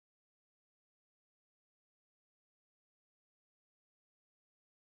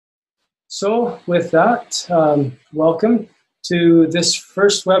So with that, welcome to this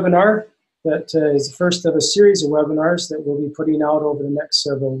first webinar that is the first of a series of webinars that we'll be putting out over the next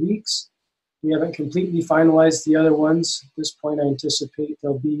several weeks. We haven't completely finalized the other ones. At this point, I anticipate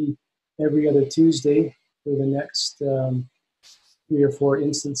they'll be every other Tuesday for the next 3 or 4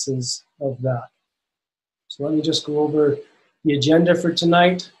 instances of that. So let me just go over the agenda for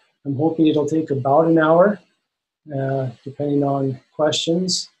tonight. I'm hoping it'll take about an hour, depending on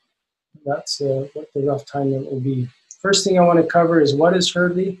questions. That's what the rough time limit will be. First thing I want to cover is what is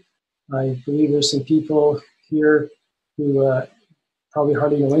Herdly. I believe there's some people here who probably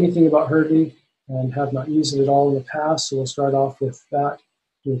hardly know anything about Herdly and have not used it at all in the past, so we'll start off with that,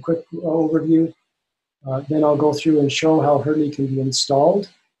 do a quick overview. Then I'll go through and show how Herdly can be installed.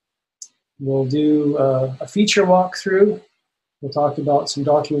 We'll do a feature walkthrough. We'll talk about some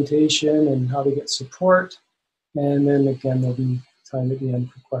documentation and how to get support. And then again, there'll be time at the end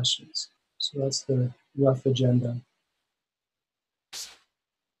for questions. So that's the rough agenda.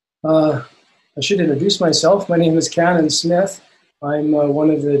 I should introduce myself. My name is Cannon Smith. I'm one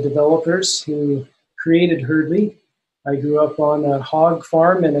of the developers who created Herdly. I grew up on a hog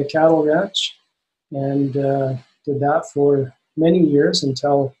farm and a cattle ranch and did that for many years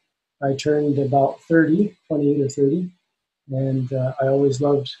until I turned about 30, 28 or 30. And I always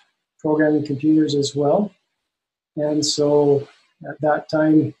loved programming computers as well. And so at that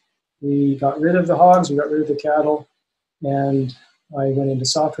time, we got rid of the hogs, we got rid of the cattle, and I went into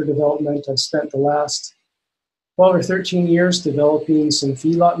software development. I've spent the last 12 or 13 years developing some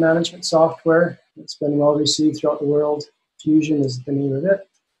feedlot management software. It's been well received throughout the world. Fusion is the name of it.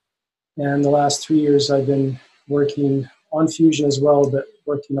 And the last 3 years I've been working on Fusion as well, but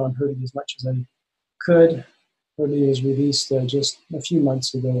working on Herdly as much as I could. Herdly was released just a few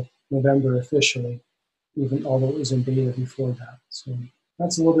months ago, November officially, even although it was in beta before that. So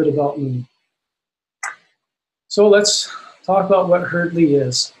that's a little bit about me. So let's talk about what Herdly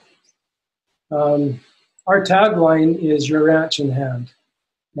is. Our tagline is your ranch in hand.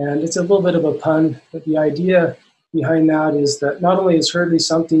 And it's a little bit of a pun, but the idea behind that is that not only is Herdly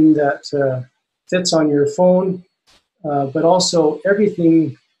something that fits on your phone, but also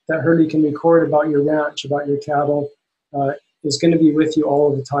everything that Herdly can record about your ranch, about your cattle, is going to be with you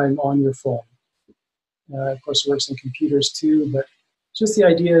all of the time on your phone. Of course, it works in computers too, but just the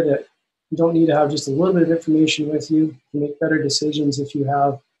idea that you don't need to have just a little bit of information with you. You can make better decisions if you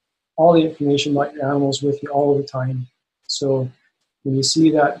have all the information about your animals with you all the time. So when you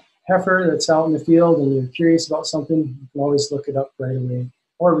see that heifer that's out in the field and you're curious about something, you can always look it up right away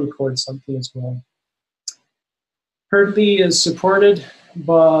or record something as well. Herdly is supported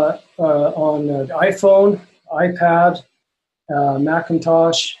by, on iPhone, iPad,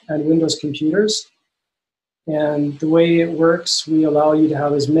 Macintosh, and Windows computers. And the way it works, we allow you to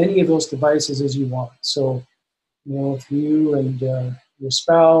have as many of those devices as you want. So, you know, if you and your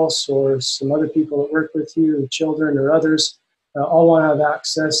spouse or some other people that work with you, or children or others, all want to have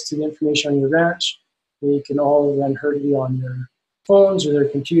access to the information on your ranch, they can all run Herdly on their phones or their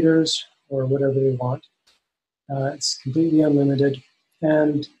computers or whatever they want. It's completely unlimited.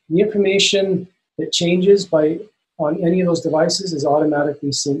 And the information that changes on any of those devices is automatically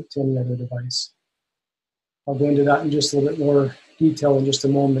synced to any other device. I'll go into that in just a little bit more detail in just a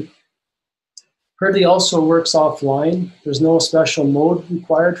moment. Herdly also works offline. There's no special mode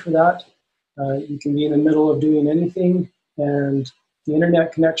required for that. You can be in the middle of doing anything and the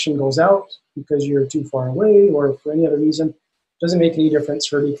internet connection goes out because you're too far away or for any other reason. It doesn't make any difference.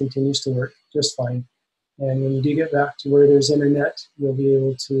 Herdly continues to work just fine. And when you do get back to where there's internet, you'll be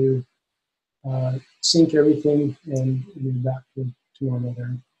able to sync everything and you're back to normal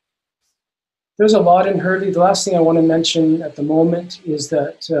there. There's a lot in Herdly. The last thing I want to mention at the moment is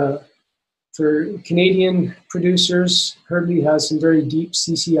that for Canadian producers, Herdly has some very deep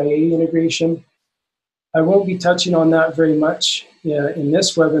CCIA integration. I won't be touching on that very much in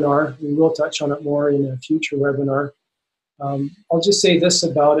this webinar. We will touch on it more in a future webinar. I'll just say this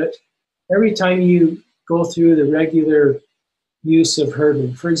about it. Every time you go through the regular use of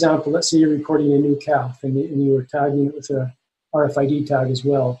Herdly, for example, let's say you're recording a new calf and you were tagging it with a RFID tag as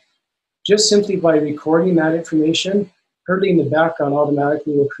well. Just simply by recording that information, Herdly in the background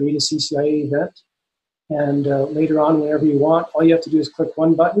automatically will create a CCIA event. And later on, whenever you want, all you have to do is click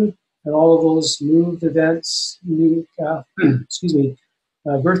one button, and all of those moved events, new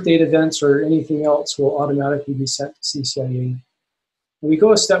birth date events, or anything else will automatically be sent to CCIA. When we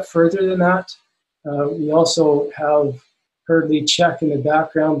go a step further than that, we also have Herdly check in the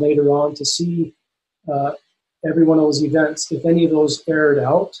background later on to see every one of those events, if any of those aired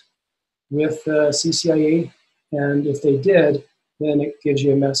out with CCIA, and if they did, then it gives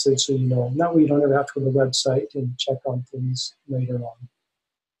you a message so you know. And that way you don't ever have to go to the website and check on things later on.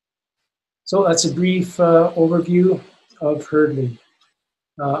 So that's a brief overview of Herdly.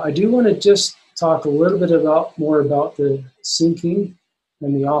 I do want to just talk a little bit more about the syncing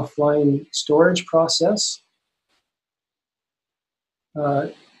and the offline storage process.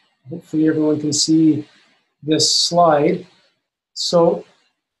 Hopefully everyone can see this slide. So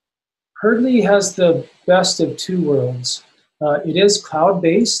Herdly has the best of two worlds. It is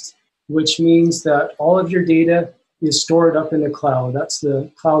cloud-based, which means that all of your data is stored up in the cloud. That's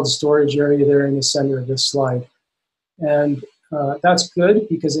the cloud storage area there in the center of this slide. And that's good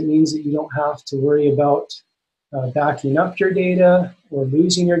because it means that you don't have to worry about backing up your data or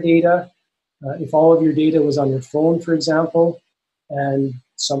losing your data. If all of your data was on your phone, for example, and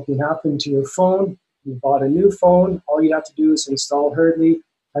something happened to your phone, you bought a new phone, all you have to do is install Herdly,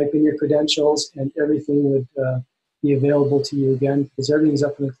 type in your credentials, and everything would be available to you again because everything's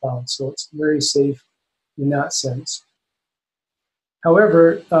up in the cloud. So it's very safe in that sense.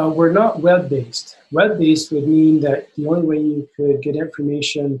 However, we're not web-based. Web-based would mean that the only way you could get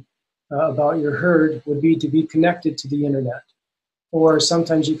information about your herd would be to be connected to the internet. Or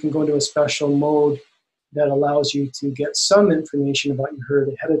sometimes you can go into a special mode that allows you to get some information about your herd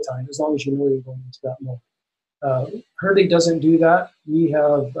ahead of time, as long as you know you're going into that mode. Herdly doesn't do that. We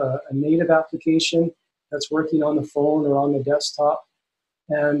have a native application that's working on the phone or on the desktop.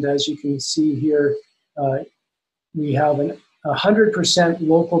 And as you can see here, we have a 100%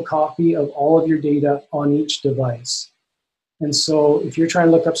 local copy of all of your data on each device. And so if you're trying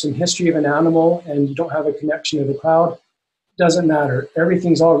to look up some history of an animal and you don't have a connection to the cloud, it doesn't matter.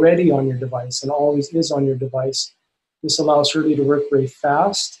 Everything's already on your device and always is on your device. This allows Herdly to work very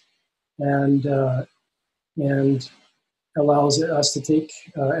fast and allows us to take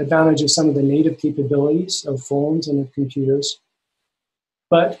advantage of some of the native capabilities of phones and of computers.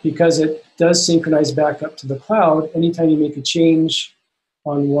 But because it does synchronize back up to the cloud, anytime you make a change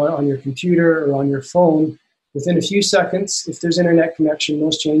on your computer or on your phone, within a few seconds, if there's internet connection,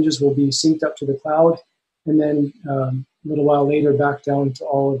 those changes will be synced up to the cloud, and then a little while later back down to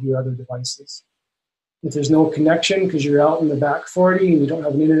all of your other devices. If there's no connection because you're out in the back 40 and you don't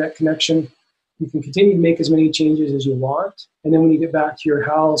have an internet connection, you can continue to make as many changes as you want. And then when you get back to your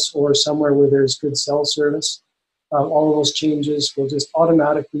house or somewhere where there's good cell service, all of those changes will just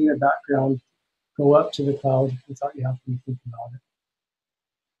automatically in the background go up to the cloud without you having to think about it.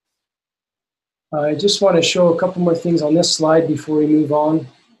 I just want to show a couple more things on this slide before we move on.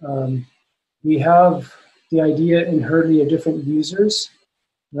 We have the idea in Herdly of different users.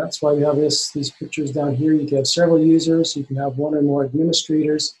 That's why we have these pictures down here. You can have several users. You can have one or more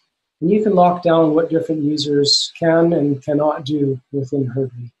administrators. And you can lock down what different users can and cannot do within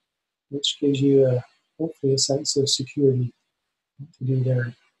Herdly, which gives you hopefully a sense of security to do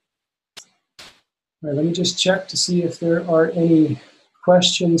there. All right, let me just check to see if there are any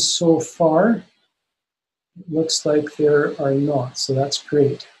questions so far. It looks like there are not, so that's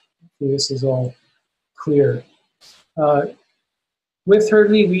great. Hopefully this is all clear. With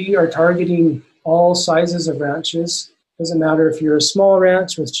Herdly, we are targeting all sizes of ranches. Doesn't matter if you're a small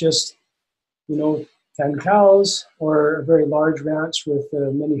ranch with just 10 cows or a very large ranch with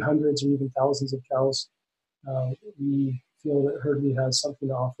many hundreds or even thousands of cows. We feel that Herdly has something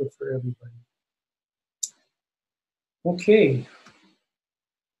to offer for everybody. Okay,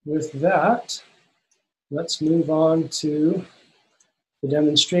 with that, let's move on to the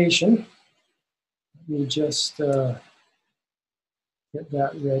demonstration. Let me just get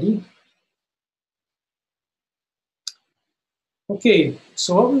that ready. Okay,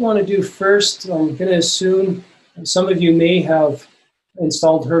 so what we want to do first, I'm going to assume some of you may have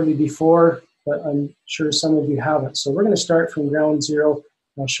installed Herdly before, but I'm sure some of you haven't. So we're going to start from ground zero.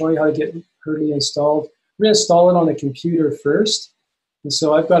 I'll show you how to get Herdly installed. We're going to install it on a computer first. And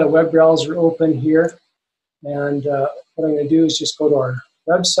so I've got a web browser open here. And what I'm going to do is just go to our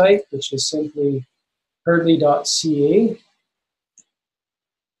website, which is simply herdly.ca.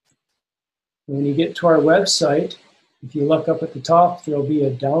 When you get to our website, if you look up at the top, there'll be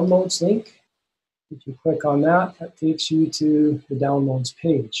a downloads link. If you click on that, that takes you to the downloads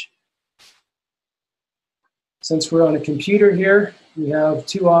page. Since we're on a computer here, we have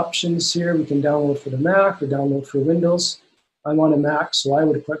two options here. We can download for the Mac or download for Windows. I'm on a Mac, so I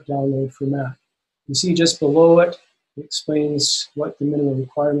would click download for Mac. You see just below it, it explains what the minimum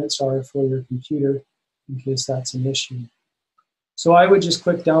requirements are for your computer in case that's an issue. So I would just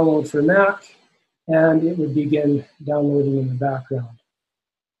click download for Mac, and it would begin downloading in the background.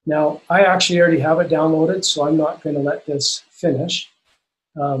 Now, I actually already have it downloaded, so I'm not going to let this finish.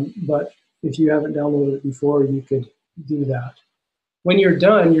 But if you haven't downloaded it before, you could do that. When you're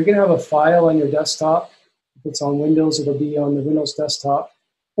done, you're going to have a file on your desktop. If it's on Windows, it'll be on the Windows desktop.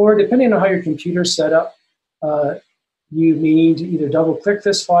 Or depending on how your computer's set up, you may need to either double-click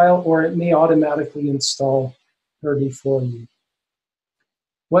this file or it may automatically install Herdly for you.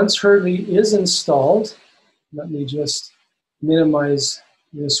 Once Herdly is installed, let me just minimize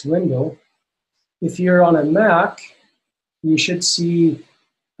this window. If you're on a Mac, you should see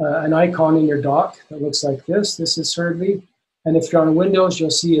an icon in your dock that looks like this. This is Herdly. And if you're on Windows,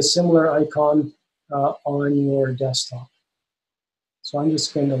 you'll see a similar icon on your desktop. So I'm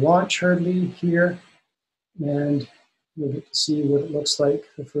just going to launch Herdly here, and you'll get to see what it looks like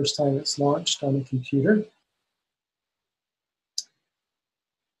the first time it's launched on a computer.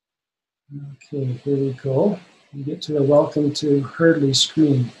 Okay, here we go. You get to the Welcome to Herdly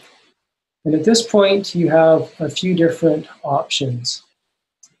screen. And at this point, you have a few different options.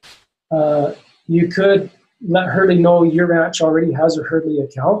 You could let Herdly know your ranch already has a Herdly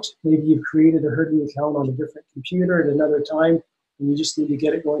account. Maybe you've created a Herdly account on a different computer at another time, and you just need to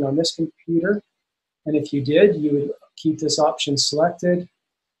get it going on this computer. And if you did, you would keep this option selected.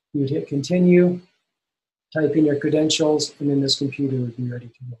 You would hit continue, type in your credentials, and then this computer would be ready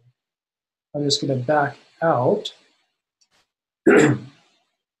to go. I'm just going to back out.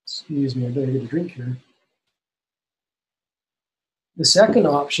 Excuse me, I better get a drink here. The second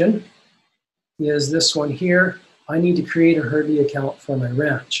option is this one here. I need to create a Herdly account for my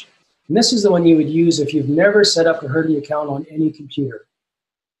ranch. And this is the one you would use if you've never set up a Herdly account on any computer.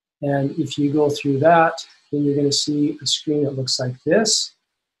 And if you go through that, then you're going to see a screen that looks like this.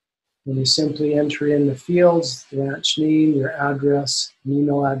 And you simply enter in the fields, the ranch name, your address, an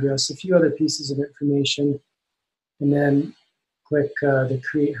email address, a few other pieces of information, and then click the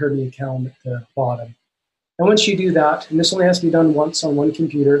Create Herdly account at the bottom. And once you do that, and this only has to be done once on one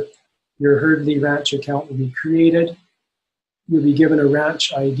computer, your Herdly ranch account will be created. You'll be given a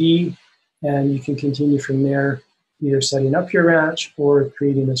ranch ID, and you can continue from there, either setting up your ranch or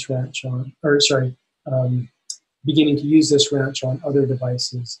creating this ranch on, or sorry, beginning to use this ranch on other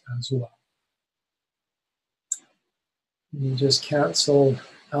devices as well. You just cancel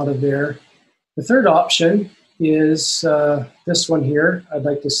out of there. The third option is this one here. I'd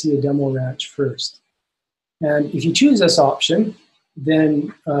like to see a demo ranch first. And if you choose this option,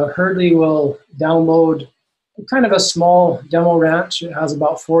 then Herdly will download kind of a small demo ranch. It has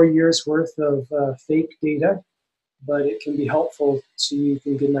about 4 years worth of fake data, but it can be helpful so you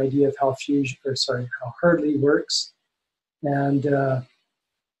can get an idea of how how Herdly works. And as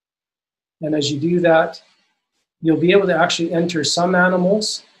you do that, you'll be able to actually enter some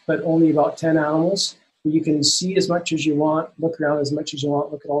animals, but only about 10 animals. You can see as much as you want, look around as much as you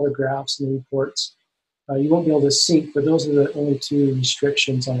want, look at all the graphs and the reports. You won't be able to sync, but those are the only two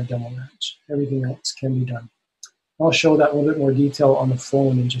restrictions on a demo ranch. Everything else can be done. I'll show that in a little bit more detail on the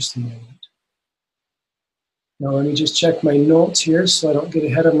phone in just a moment. Now let me just check my notes here so I don't get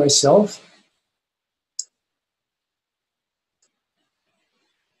ahead of myself.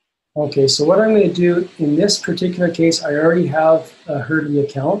 Okay, so what I'm going to do in this particular case, I already have a Herdly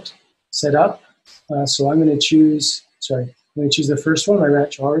account set up. So I'm going to choose, the first one. My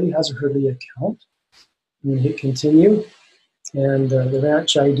ranch already has a Herdly account. I'm going to hit continue. And the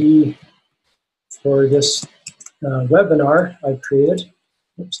ranch ID for this webinar I've created,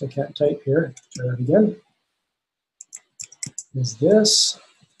 oops, I can't type here, try that again, is this.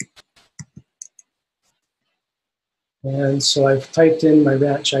 And so I've typed in my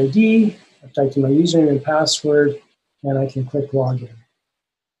ranch ID, I've typed in my username and password, and I can click login.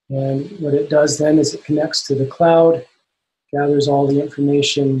 And what it does then is it connects to the cloud, gathers all the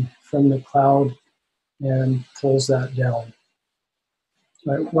information from the cloud, and pulls that down.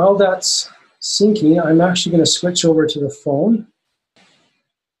 All right, while that's syncing, I'm actually going to switch over to the phone.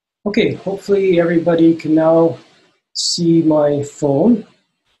 Okay, hopefully everybody can now see my phone.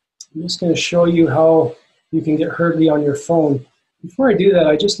 I'm just going to show you how you can get Herdly on your phone. Before I do that,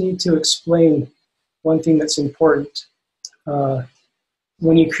 I just need to explain one thing that's important.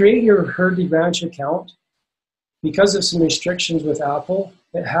 When you create your Herdly ranch account, because of some restrictions with Apple,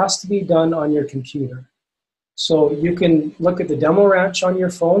 it has to be done on your computer. So you can look at the demo ranch on your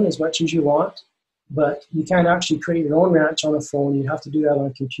phone as much as you want, but you can't actually create your own ranch on a phone. You have to do that on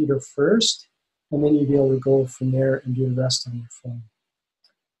a computer first, and then you'll be able to go from there and do the rest on your phone.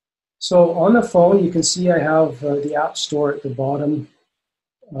 So on the phone, you can see I have the App Store at the bottom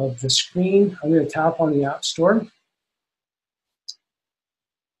of the screen. I'm going to tap on the App Store.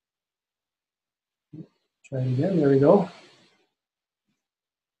 Try it again, there we go.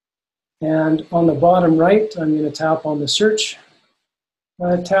 And on the bottom right, I'm going to tap on the search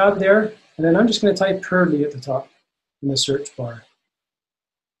tab there, and then I'm just going to type Herdly at the top in the search bar.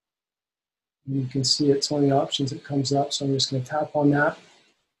 And you can see it's one of the options that comes up, so I'm just going to tap on that.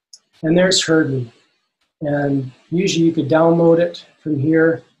 And there's Herdly. And usually you could download it from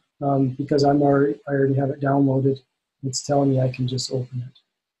here because I already have it downloaded. It's telling me I can just open it.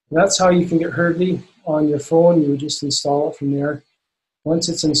 That's how you can get Herdly on your phone. You would just install it from there. Once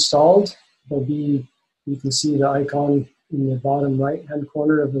it's installed, you can see the icon in the bottom right-hand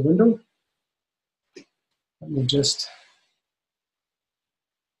corner of the window. Let me just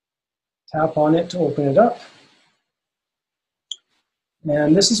tap on it to open it up.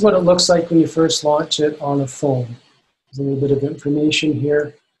 And this is what it looks like when you first launch it on a phone. There's a little bit of information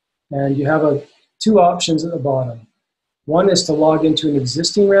here. And you have two options at the bottom. One is to log into an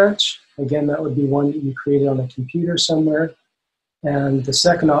existing ranch. Again, that would be one that you created on a computer somewhere. And the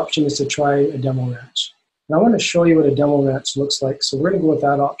second option is to try a demo ranch. And I want to show you what a demo ranch looks like. So we're going to go with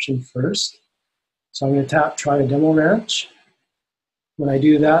that option first. So I'm going to tap Try a Demo Ranch. When I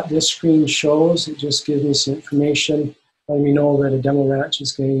do that, this screen shows. It just gives me some information, letting me know that a demo ranch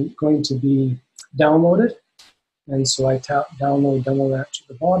is going to be downloaded. And so I tap Download Demo Ranch at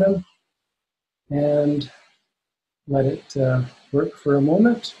the bottom and let it work for a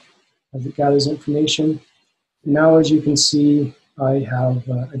moment as it gathers information. And now, as you can see, I have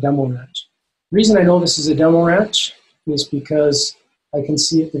a demo ranch. The reason I know this is a demo ranch is because I can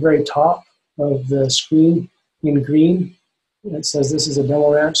see at the very top of the screen in green, it says this is a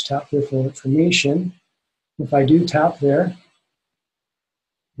demo ranch, tap here for information. If I do tap there,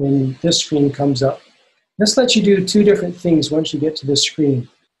 then this screen comes up. This lets you do two different things once you get to this screen.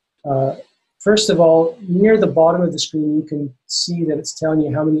 First of all, near the bottom of the screen, you can see that it's telling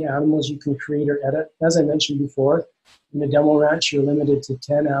you how many animals you can create or edit. As I mentioned before, in the demo ranch, you're limited to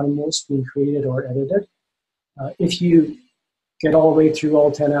 10 animals being created or edited. If you get all the way through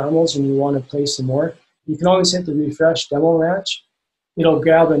all 10 animals and you want to play some more, you can always hit the refresh demo ranch. It'll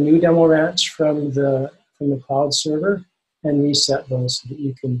grab a new demo ranch from the cloud server and reset those so that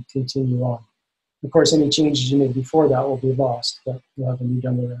you can continue on. Of course, any changes you made before that will be lost, but you'll have a new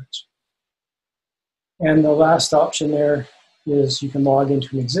demo ranch. And the last option there is you can log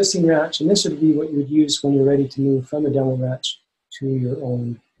into an existing ranch, and this would be what you would use when you're ready to move from a demo ranch to your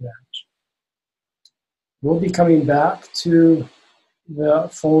own ranch. We'll be coming back to the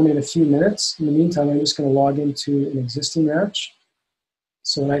phone in a few minutes. In the meantime, I'm just going to log into an existing ranch.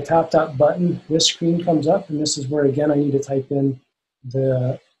 So when I tap that button, this screen comes up, and this is where, again, I need to type in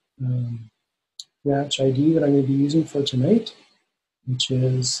the ranch ID that I'm going to be using for tonight, which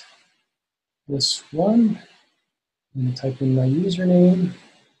is this one. I'm going to type in my username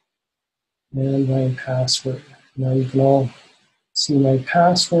and my password. Now you can all see my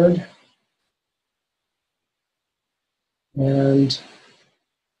password. And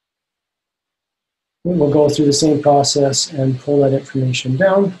we'll go through the same process and pull that information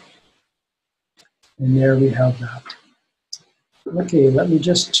down. And there we have that. Okay, let me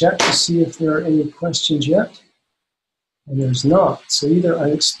just check to see if there are any questions yet. And there's not. So either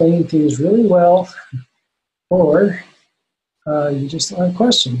I'm explaining things really well, or you just don't have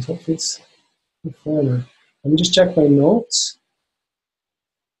questions. Hopefully it's the former. Let me just check my notes.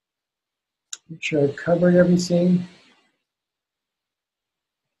 Make sure I've covered everything.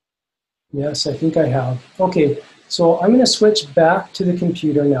 Yes, I think I have. Okay, so I'm going to switch back to the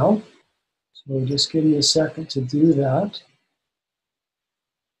computer now. So just give me a second to do that.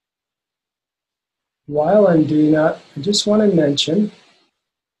 While I'm doing that, I just want to mention,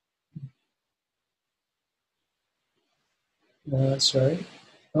 sorry.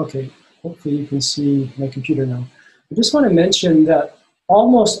 Okay, hopefully you can see my computer now. I just want to mention that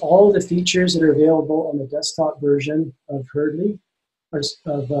almost all of the features that are available on the desktop version of Herdly,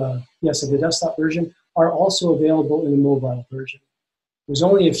 of the desktop version, are also available in the mobile version. There's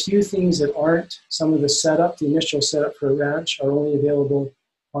only a few things that aren't. Some of the setup, the initial setup for a ranch, are only available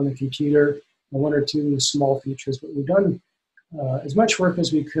on the computer, and one or two small features. But we've done as much work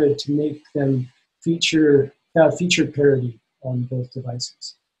as we could to make them feature parity on both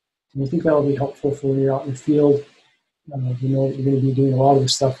devices. And I think that'll be helpful for when you're out in the field. You know that you're going to be doing a lot of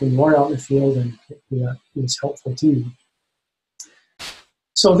this stuff when you are out in the field, and hopefully that is helpful to you.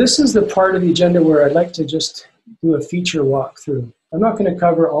 So this is the part of the agenda where I'd like to just do a feature walkthrough. I'm not going to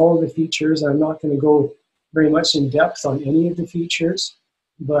cover all of the features. I'm not going to go very much in depth on any of the features,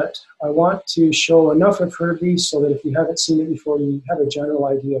 but I want to show enough of Herdly so that if you haven't seen it before, you have a general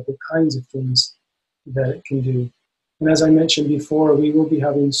idea of the kinds of things that it can do. And as I mentioned before, we will be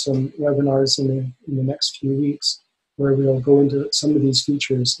having some webinars in the next few weeks where we'll go into some of these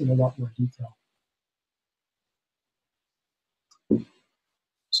features in a lot more detail.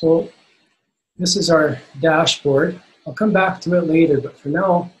 So this is our dashboard. I'll come back to it later, but for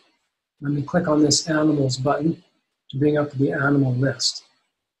now, Let me click on this animals button to bring up the animal list.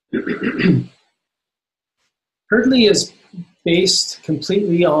 Herdly is based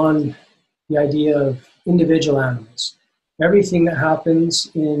completely on the idea of individual animals. Everything that happens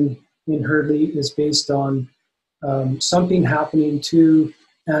in Herdly is based on something happening to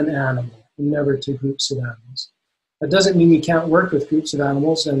an animal, and never to groups of animals. That doesn't mean you can't work with groups of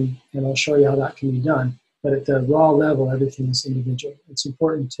animals, and I'll show you how that can be done. But at the raw level, everything is individual. It's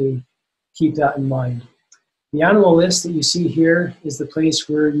important to keep that in mind. The animal list that you see here is the place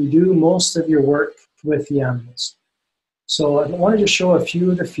where you do most of your work with the animals. So I wanted to show a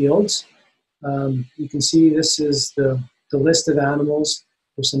few of the fields. You can see this is the list of animals.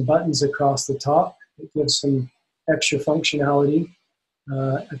 There's some buttons across the top that give some extra functionality.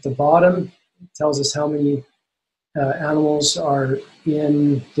 At the bottom, it tells us how many animals are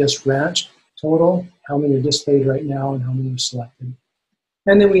in this ranch total, how many are displayed right now, and how many are selected.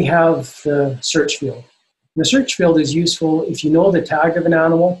 And then we have the search field. The search field is useful if you know the tag of an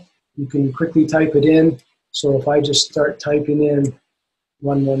animal. You can quickly type it in. So if I just start typing in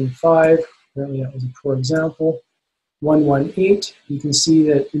 115, apparently that was a poor example, 118, you can see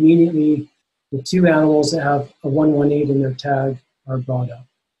that immediately the two animals that have a 118 in their tag are brought up.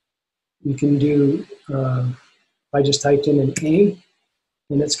 You can do, I just typed in an A,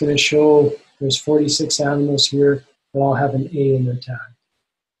 and it's going to show there's 46 animals here that all have an A in their tag.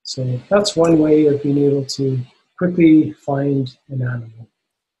 So that's one way of being able to quickly find an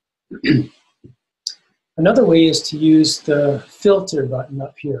animal. Another way is to use the filter button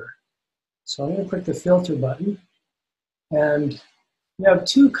up here. So I'm going to click the filter button, and we have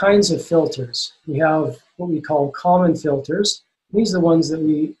two kinds of filters. We have what we call common filters. These are the ones that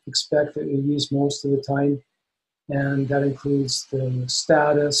we expect that we use most of the time, and that includes the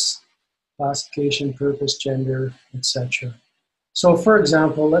status, classification, purpose, gender, etc. So for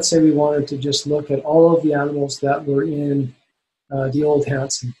example, let's say we wanted to just look at all of the animals that were in the old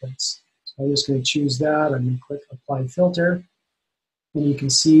Hansen place. So I'm just going to choose that. I'm going to click Apply Filter. And you can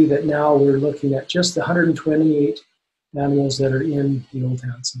see that now we're looking at just the 128 animals that are in the old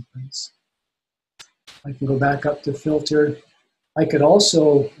Hansen place. I can go back up to Filter. I could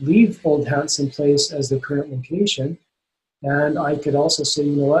also leave Old Hansen Place as the current location. And I could also say,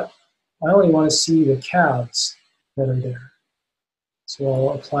 you know what? I only want to see the calves that are there. So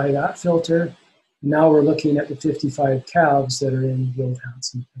I'll apply that filter. Now we're looking at the 55 calves that are in the Old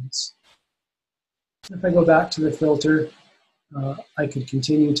Hansen Place. If I go back to the filter, I could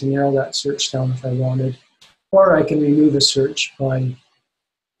continue to narrow that search down if I wanted, or I can remove a search by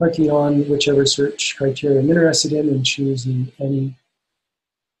clicking on whichever search criteria I'm interested in and choosing any.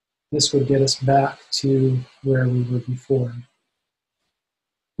 This would get us back to where we were before.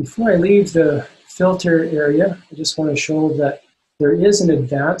 Before I leave the filter area, I just want to show that there is an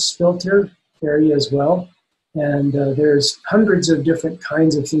advanced filter area as well, and there's hundreds of different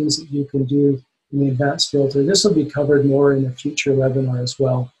kinds of things that you can do in the advanced filter. This will be covered more in a future webinar as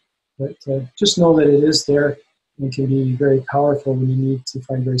well, but just know that it is there and can be very powerful when you need to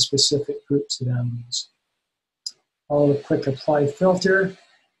find very specific groups of animals. I'll click Apply Filter,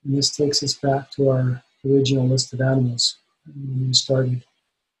 and this takes us back to our original list of animals when we started.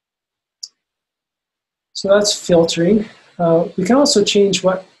 So that's filtering. We can also change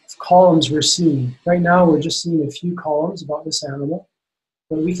what columns we're seeing. Right now we're just seeing a few columns about this animal,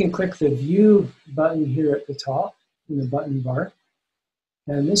 but we can click the View button here at the top in the button bar,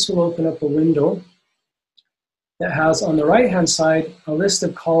 and this will open up a window that has on the right-hand side a list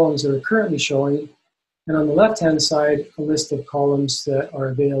of columns that are currently showing, and on the left-hand side a list of columns that are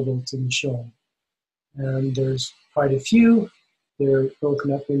available to be shown. And there's quite a few. They're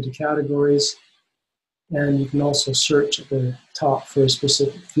broken up into categories. And you can also search at the top for a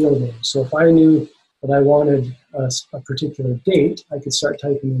specific field name. So if I knew that I wanted a particular date, I could start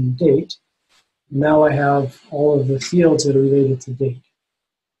typing in date. Now I have all of the fields that are related to date.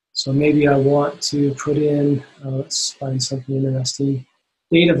 So maybe I want to put in, let's find something interesting.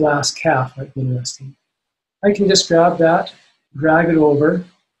 Date of last calf might be interesting. I can just grab that, drag it over,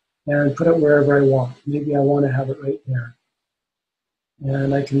 and put it wherever I want. Maybe I want to have it right there.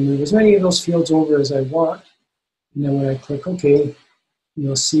 And I can move as many of those fields over as I want. And then when I click OK,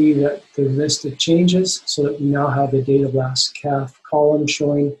 you'll see that the list of changes so that we now have the date of last calf column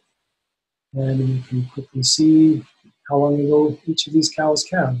showing. And you can quickly see how long ago each of these cows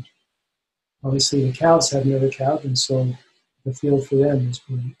calved. Obviously the calves have never calved, and so the field for them is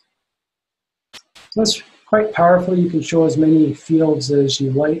great. So that's quite powerful. You can show as many fields as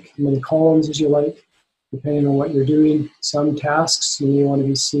you like, as many columns as you like, depending on what you're doing. Some tasks you may want to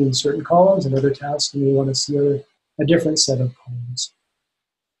be seeing certain columns, and other tasks you may want to see a different set of columns.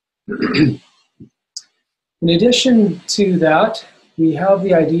 In addition to that, we have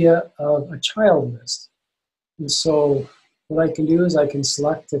the idea of a child list. And so what I can do is I can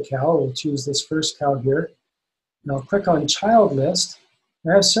select a cow. We'll choose this first cow here. And I'll click on child list.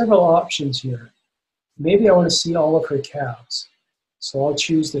 I have several options here. Maybe I want to see all of her calves. So I'll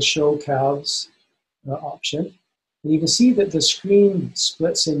choose the show calves option. And you can see that the screen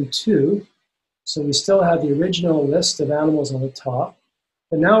splits in two. So we still have the original list of animals on the top.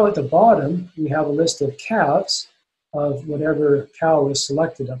 But now at the bottom, we have a list of calves of whatever cow is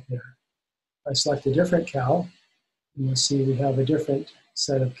selected up there. If I select a different cow, and you'll see we have a different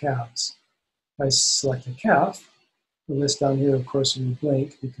set of calves. If I select a calf, the list down here, of course, will be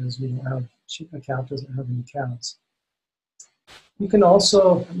blank because we don't have, a calf doesn't have any calves. You can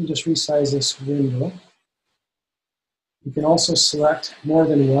also, let me just resize this window. You can also select more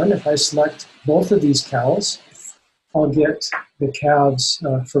than one. If I select both of these cows, I'll get the calves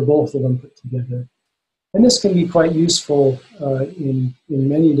for both of them put together. And this can be quite useful in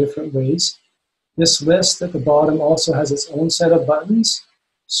many different ways. This list at the bottom also has its own set of buttons.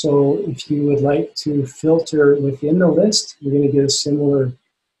 So if you would like to filter within the list, you're going to get a similar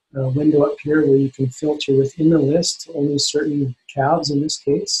window up here where you can filter within the list to only certain calves in this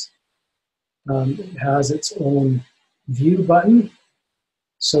case. It has its own view button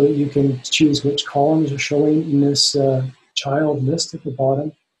so that you can choose which columns are showing in this child list at the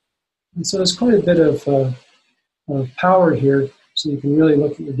bottom. And so there's quite a bit of power here, so you can really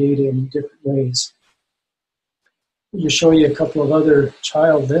look at your data in different ways. I'll just show you a couple of other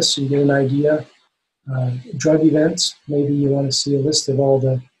child lists so you get an idea. Drug events, maybe you want to see a list of all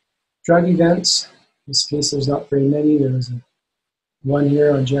the drug events. In this case, there's not very many. There was one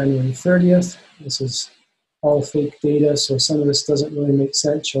here on January 30th. This is all fake data, so some of this doesn't really make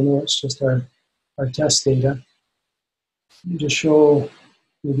sense. You'll know it's just our test data. Let me just show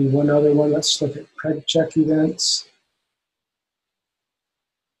maybe one other one. Let's look at preg check events.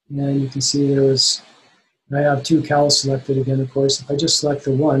 And you can see I have two cows selected again, of course. If I just select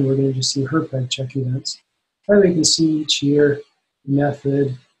the one, we're going to just see her preg check events. And we can see each year, the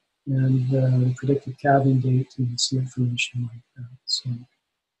method, and the predicted calving date, and some information like that. So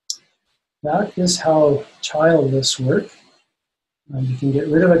that is how child lists work. You can get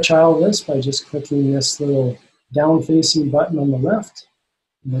rid of a child list by just clicking this little down-facing button on the left.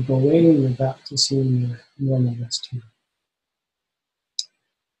 And they'll go away and you're back to seeing your normal list here.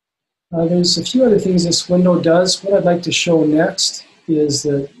 There's a few other things this window does. What I'd like to show next is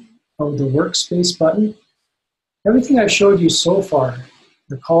the workspace button. Everything I've showed you so far,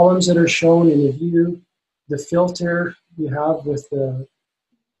 the columns that are shown in the view, the filter you have with the,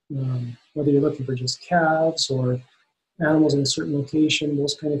 whether you're looking for just calves or animals in a certain location,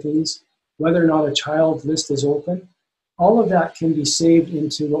 those kind of things, whether or not a child list is open, all of that can be saved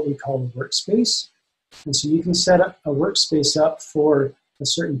into what we call a workspace. And so you can set up a workspace up for a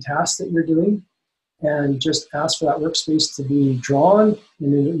certain task that you're doing and just ask for that workspace to be drawn,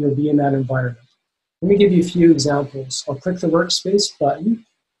 and then you'll be in that environment. Let me give you a few examples. I'll click the workspace button,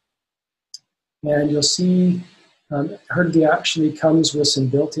 and you'll see Herdly actually comes with some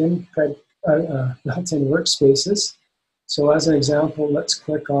built-in workspaces. So as an example, let's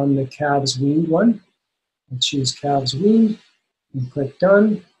click on the calves weaned one. I'll choose calves weaned and click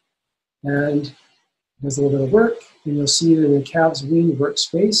done. And there's a little bit of work, and you'll see that in the calves weaned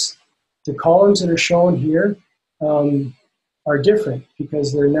workspace, the columns that are shown here are different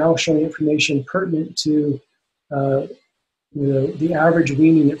because they're now showing information pertinent to the average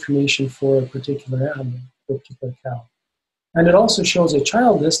weaning information for a particular animal, a particular cow. And it also shows a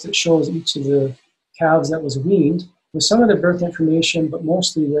child list that shows each of the calves that was weaned with some of the birth information, but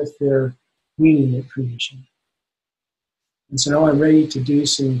mostly with their weaning information. And so now I'm ready to do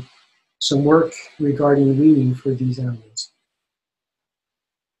some work regarding weaning for these animals.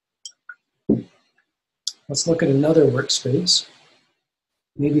 Let's look at another workspace.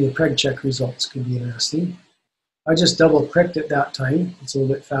 Maybe the preg check results could be interesting. I just double clicked at that time. It's a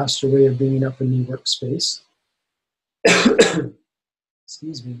little bit faster way of bringing up a new workspace.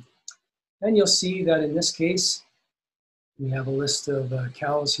 Excuse me. And you'll see that in this case, we have a list of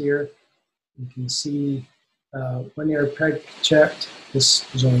cows here. You can see when they are preg checked,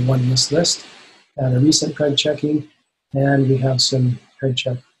 there's only one in this list, and a recent preg checking, and we have some preg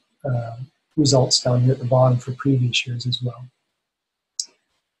check results down here at the bottom for previous years as well.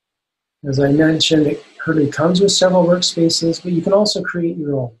 As I mentioned, it Herdly comes with several workspaces, but you can also create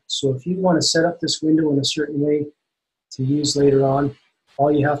your own. So if you want to set up this window in a certain way to use later on,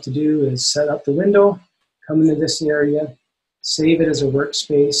 all you have to do is set up the window, come into this area, save it as a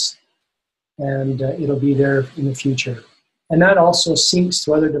workspace, and it'll be there in the future. And that also syncs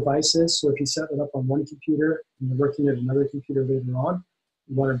to other devices. So if you set it up on one computer and you're working at another computer later on,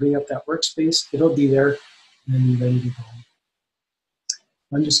 you want to bring up that workspace, it'll be there and ready to go.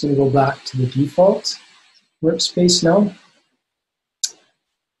 I'm just going to go back to the default workspace now,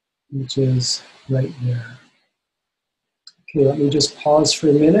 which is right there. Okay, let me just pause for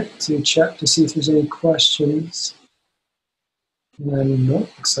a minute to check to see if there's any questions. And no,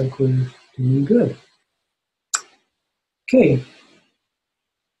 looks like we're doing good. Okay,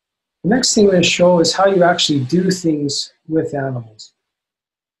 the next thing I'm going to show is how you actually do things with animals.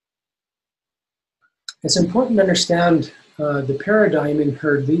 It's important to understand the paradigm in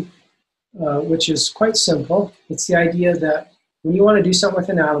Herdly, which is quite simple. It's the idea that when you want to do something with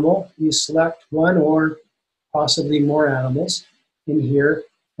an animal, you select one or possibly more animals in here,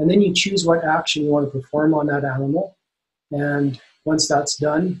 and then you choose what action you want to perform on that animal. And once that's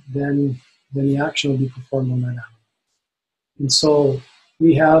done, then the action will be performed on that animal. And so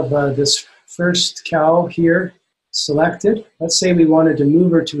we have this first cow here selected. Let's say we wanted to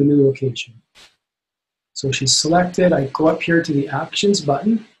move her to a new location. So she's selected. I go up here to the Actions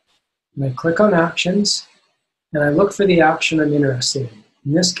button, and I click on Actions, and I look for the action I'm interested in.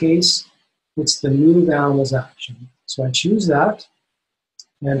 In this case, it's the Move Animals action. So I choose that,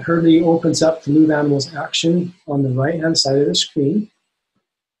 and Herdly opens up the Move Animals action on the right-hand side of the screen.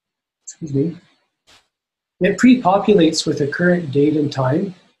 Excuse me. It pre-populates with the current date and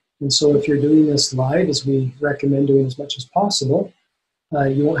time, and so if you're doing this live, as we recommend doing as much as possible,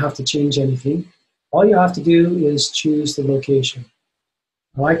 you won't have to change anything. All you have to do is choose the location.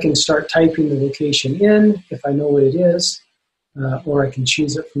 Now I can start typing the location in if I know what it is, or I can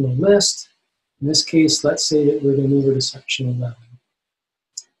choose it from the list. In this case, let's say that we're going to move her to section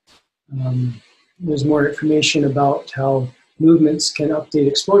 11. There's more information about how movements can update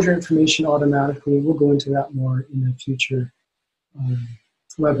exposure information automatically. We'll go into that more in a future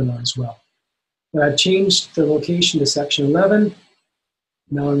webinar as well. But I've changed the location to section 11.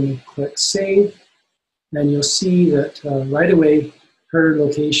 Now I'm going to click Save. And you'll see that right away, her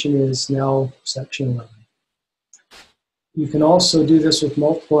location is now section 11. You can also do this with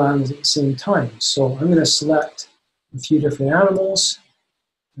multiple animals at the same time. So I'm going to select a few different animals.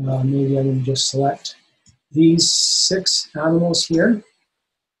 Maybe I'm going to just select these 6 animals here.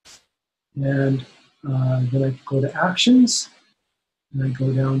 And then I go to Actions, and I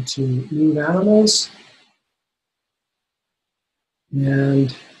go down to Move Animals.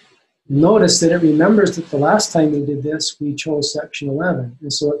 And notice that it remembers that the last time we did this, we chose section 11.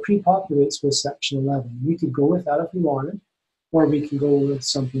 And so it pre-populates with section 11. We could go with that if we wanted, or we can go with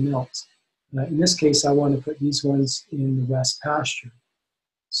something else. In this case, I want to put these ones in the West Pasture.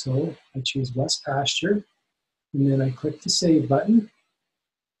 So I choose West Pasture, and then I click the Save button.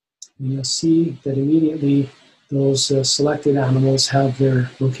 And you'll see that immediately those selected animals have their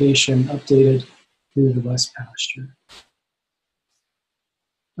location updated to the West Pasture.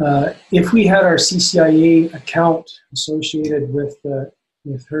 If we had our CCIA account associated with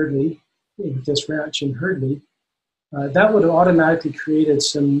Herdly, with this ranch in Herdly, that would have automatically created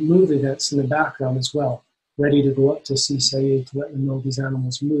some move events in the background as well, ready to go up to CCIA to let them know these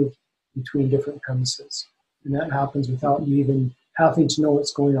animals move between different premises. And that happens without you even having to know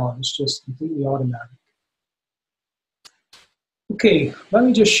what's going on. It's just completely automatic. Okay, let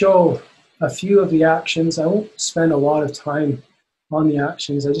me just show a few of the actions. I won't spend a lot of time on the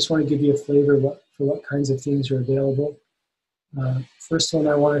actions. I just want to give you a flavor for what kinds of things are available. First one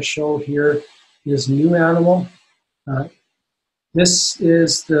I want to show here is New Animal. This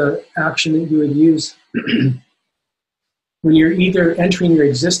is the action that you would use when you're either entering your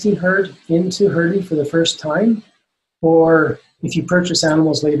existing herd into Herdly for the first time, or if you purchase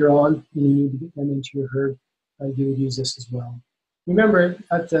animals later on and you need to get them into your herd, you would use this as well. Remember,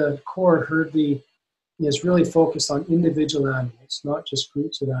 at the core, Herdly is really focused on individual animals, not just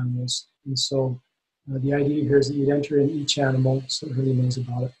groups of animals. And so the idea here is that you'd enter in each animal so it really knows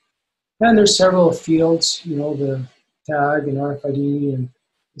about it. And there's several fields, you know, the tag and RFID and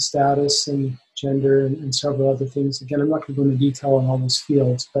the status and gender and several other things. Again, I'm not going to go into detail on all those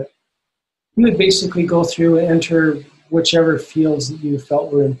fields, but you would basically go through and enter whichever fields that you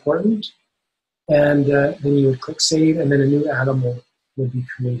felt were important, and then you would click Save, and then a new animal would be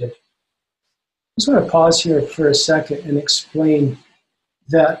created. I just want to pause here for a second and explain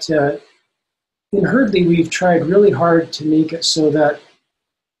that in Herdly, we've tried really hard to make it so that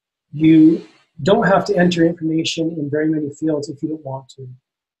you don't have to enter information in very many fields if you don't want to.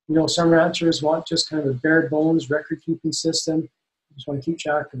 You know, some ranchers want just kind of a bare bones record-keeping system. You just want to keep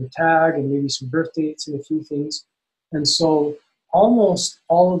track of the tag and maybe some birth dates and a few things. And so almost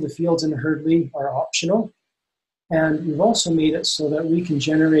all of the fields in Herdly are optional. And we've also made it so that we can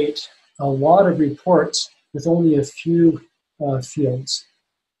generate a lot of reports with only a few fields.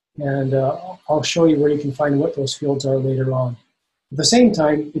 And I'll show you where you can find what those fields are later on. At the same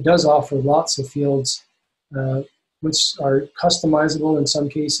time, it does offer lots of fields which are customizable in some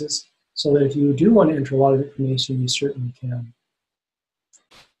cases, so that if you do want to enter a lot of information, you certainly can.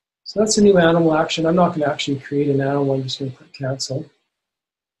 So that's a new animal action. I'm not going to actually create an animal. I'm just going to click cancel.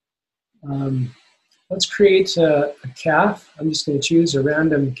 Let's create a calf. I'm just going to choose a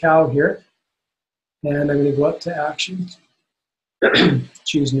random cow here. And I'm going to go up to Actions,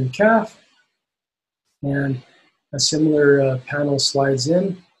 choose New Calf. And a similar panel slides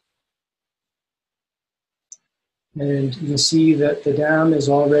in. And you can see that the dam is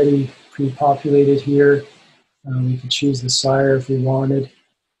already pre-populated here. We could choose the sire if we wanted.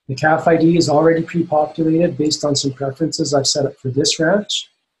 The calf ID is already pre-populated based on some preferences I've set up for this ranch.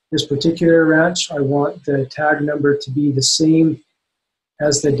 This particular ranch, I want the tag number to be the same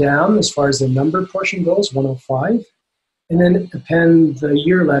as the dam as far as the number portion goes, 105. And then append the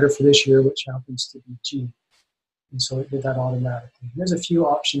year letter for this year, which happens to be G. And so it did that automatically. There's a few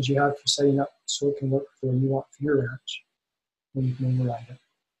options you have for setting up so it can work for what you want for your ranch, and you can override it.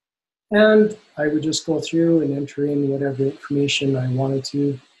 And I would just go through and enter in whatever information I wanted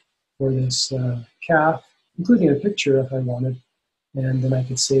to for this calf, including a picture if I wanted, and then I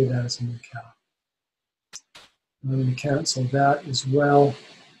could save that as a new calf. I'm going to cancel that as well.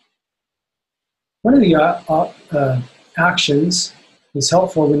 One of the actions is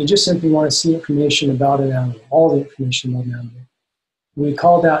helpful when you just simply want to see information about an animal, all the information about an animal. We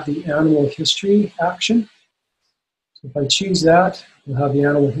call that the animal history action. So if I choose that, we'll have the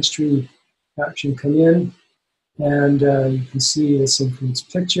animal history action come in, and you can see this includes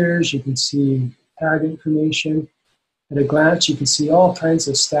pictures, you can see tag information. At a glance, you can see all kinds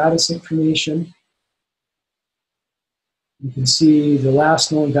of status information. You can see the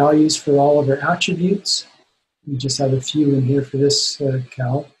last known values for all of our attributes. We just have a few in here for this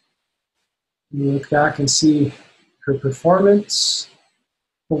cow. You look back and see her performance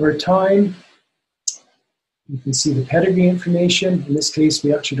over time. You can see the pedigree information. In this case,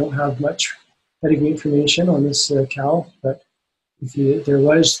 we actually don't have much pedigree information on this cow, but if there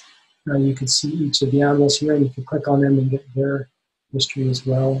was, you could see each of the animals here, and you can click on them and get their history as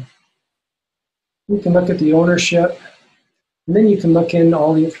well. You can look at the ownership, and then you can look in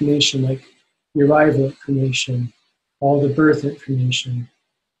all the information like the arrival information, all the birth information,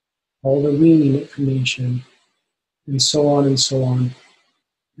 all the weaning information, and so on and so on.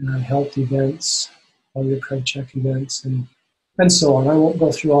 Health events, all your preg check events, and so on. I won't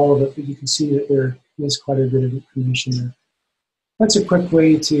go through all of it, but you can see that there is quite a bit of information there. That's a quick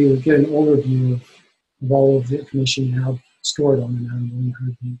way to get an overview of all of the information you have stored on an animal in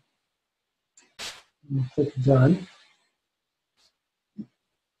HerdView. I'll click Done.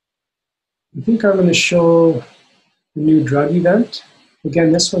 I think I'm going to show the new drug event.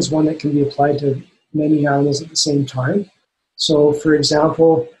 Again, this one's one that can be applied to many animals at the same time. So, for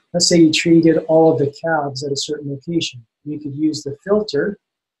example, let's say you treated all of the calves at a certain location. You could use the filter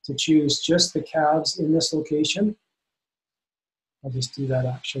to choose just the calves in this location. I'll just do that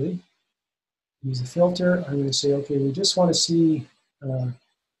actually. Use the filter. I'm going to say, okay, we just want to see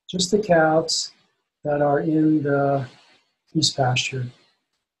just the calves that are in the east pasture.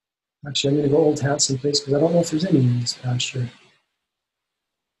 Actually, I'm going to go Old Hanson Place because I don't know if there's any in east pasture.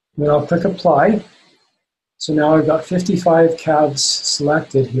 Then I'll click Apply. So now I've got 55 calves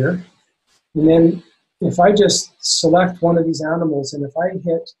selected here. And then if I just select one of these animals, and if I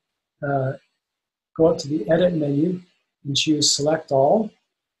hit, go up to the Edit menu and choose Select All,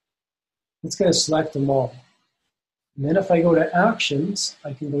 it's going to select them all. And then if I go to Actions,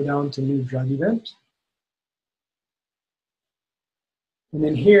 I can go down to New Drug Event. And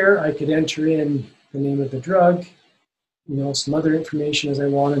then here I could enter in the name of the drug, some other information as I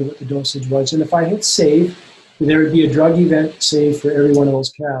wanted, what the dosage was. And if I hit Save, there would be a drug event saved for every one of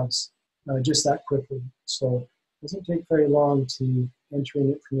those calves, just that quickly. So it doesn't take very long to enter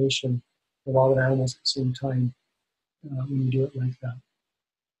in information of all the animals at the same time when you do it like that.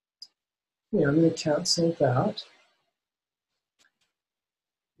 Okay, I'm going to cancel that.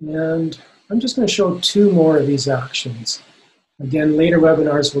 And I'm just going to show 2 more of these actions. Again, later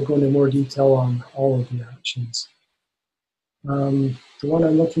webinars will go into more detail on all of the actions. The one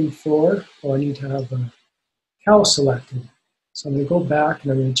I'm looking for, I need to have a cow selected. So I'm going to go back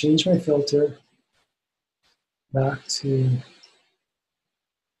and I'm going to change my filter back to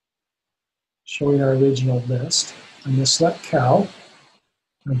showing our original list. I'm going to select cow.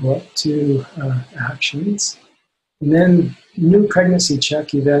 I'll go up to Actions. And then New Pregnancy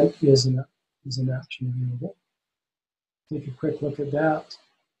Check Event is an action available. take a quick look at that.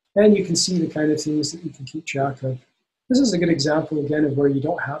 And you can see the kind of things that you can keep track of. This is a good example, again, of where you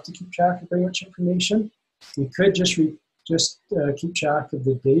don't have to keep track of very much information. You could just keep track of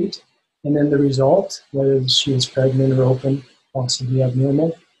the date and then the result, whether she is pregnant or open, possibly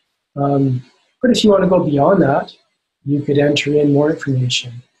abnormal. But if you want to go beyond that, you could enter in more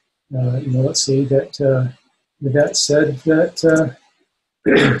information. Let's say that the vet said that,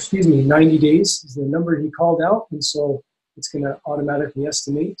 excuse me, 90 days is the number he called out, and so it's going to automatically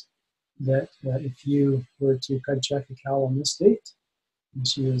estimate that if you were to pred check a cow on this date, and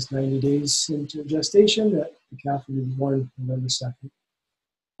she was 90 days into gestation, that the calf would be born November 2nd.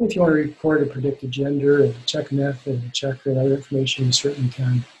 If you want to record a predicted gender and check method and checker and other information, you certainly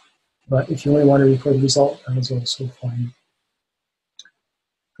can. But if you only want to record the result, that is also fine.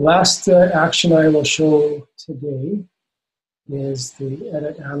 The last action I will show today is the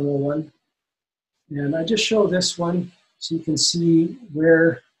edit animal one. And I just show this one so you can see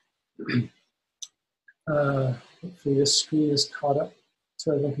where, hopefully this screen is caught up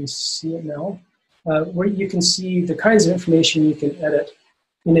so everyone can see it now, where you can see the kinds of information you can edit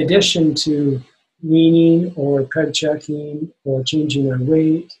in addition to weaning or pred checking or changing their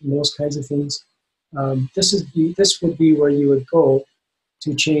weight and those kinds of things. This would be where you would go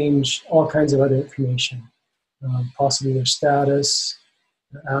to change all kinds of other information, possibly their status,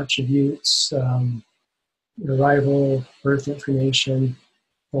 their attributes, arrival, birth information,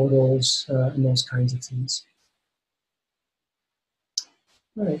 photos, and those kinds of things.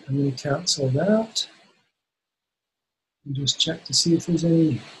 All right, I'm going to cancel that. And just check to see if there's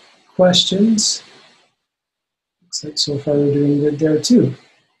any questions. Looks like so far we're doing good there too.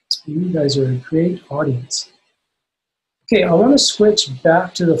 So you guys are a great audience. Okay, I want to switch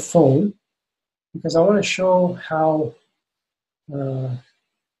back to the phone because I want to show how,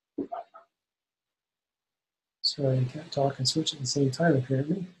 sorry, I can't talk and switch at the same time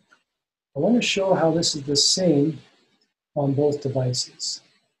apparently. I want to show how this is the same on both devices.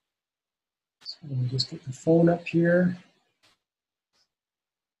 So we'll just get the phone up here.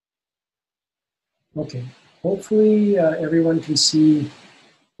 Okay, hopefully everyone can see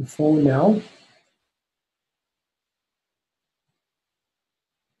the phone now.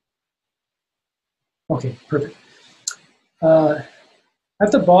 Okay, perfect.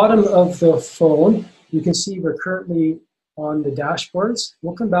 At the bottom of the phone, you can see we're currently on the dashboards.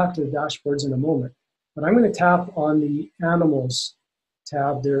 We'll come back to the dashboards in a moment, but I'm going to tap on the Animals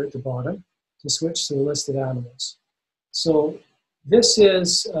tab there at the bottom to switch to the list of animals. So this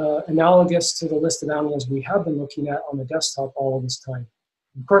is analogous to the list of animals we have been looking at on the desktop all of this time.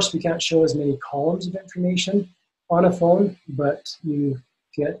 Of course, we can't show as many columns of information on a phone, but you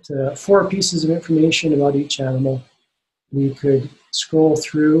get 4 pieces of information about each animal. We could scroll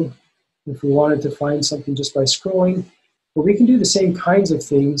through if we wanted to find something just by scrolling, but we can do the same kinds of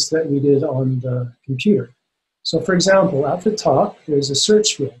things that we did on the computer. So for example, at the top, there's a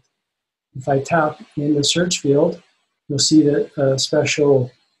search field. If I tap in the search field, you'll see that a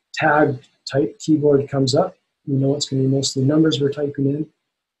special tag type keyboard comes up. You know it's going to be mostly numbers we're typing in.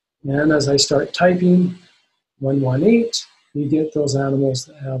 And as I start typing 118, you get those animals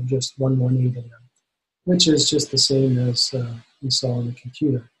that have just 118 in them, which is just the same as we saw on the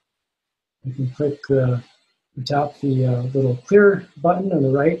computer. You can click tap the little clear button on the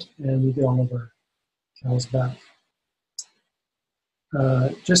right, and we get all of our cows back.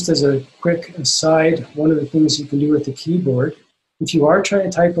 Just as a quick aside, one of the things you can do with the keyboard, if you are trying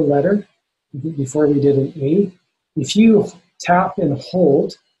to type a letter, before we did an A, if you tap and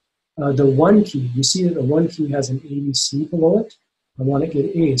hold the 1 key, you see that the 1 key has an ABC below it. I want to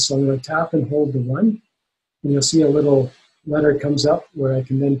get A, so I'm going to tap and hold the 1, and you'll see a little letter comes up where I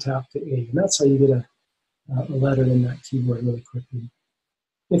can then tap the A, and that's how you get a letter in that keyboard really quickly.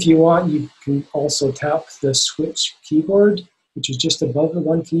 If you want, you can also tap the switch keyboard, which is just above the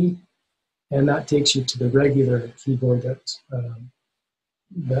 1 key, and that takes you to the regular keyboard that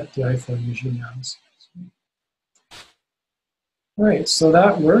the iPhone usually has. All right, so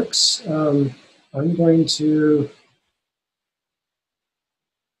that works. I'm going to,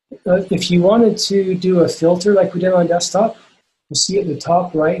 if you wanted to do a filter like we did on desktop, you'll see at the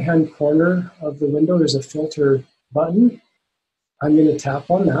top right-hand corner of the window, there's a filter button. I'm going to tap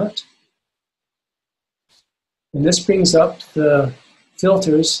on that. And this brings up the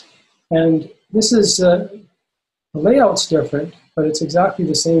filters. And this is, the layout's different, but it's exactly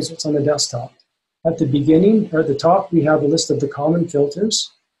the same as what's on the desktop. At the beginning, or at the top, we have a list of the common filters.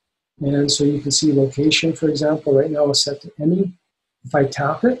 And so you can see location, for example, right now is set to any. If I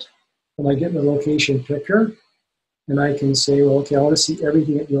tap it, then I get the location picker. And I can say, well, okay, I want to see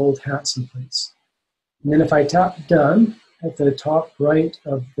everything at the old Hansen place. And then if I tap done at the top right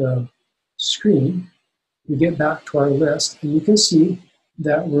of the screen, we get back to our list, and you can see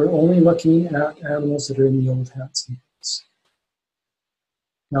that we're only looking at animals that are in the Old Hansen place.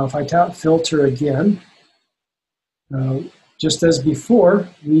 Now if I tap filter again, just as before,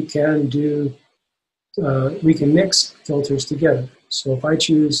 we can mix filters together. So if I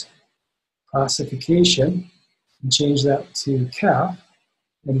choose classification and change that to calf,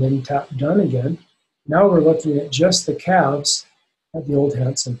 and then tap done again, now we're looking at just the calves at the Old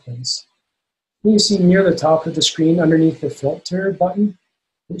Hansen place. You see near the top of the screen, underneath the filter button,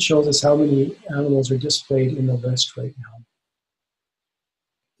 it shows us how many animals are displayed in the list right now.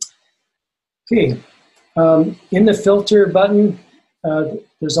 Okay, in the filter button,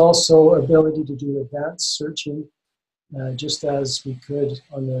 there's also ability to do advanced searching, just as we could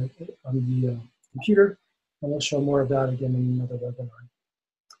on the computer, and we'll show more of that again in another webinar.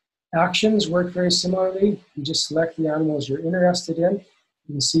 Actions work very similarly. You just select the animals you're interested in.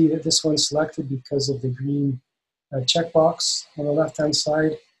 You can see that this one's selected because of the green checkbox on the left-hand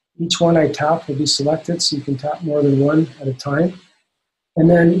side. Each one I tap will be selected, so you can tap more than one at a time. And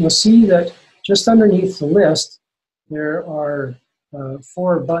then you'll see that just underneath the list, there are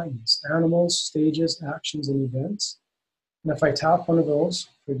 4 buttons: animals, stages, actions, and events. And if I tap one of those,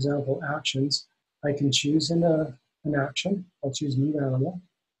 for example, actions, I can choose an action. I'll choose new animal.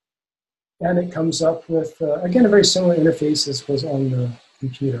 And it comes up with, again, a very similar interface as was on the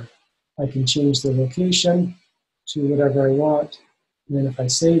computer. I can change the location to whatever I want. And then if I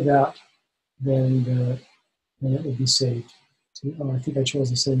save that, then it will be saved. I think I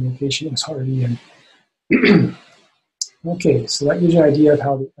chose the same location it was already in. Okay, so that gives you an idea of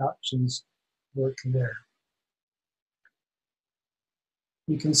how the actions work there.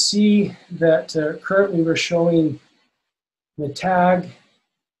 You can see that currently we're showing the tag,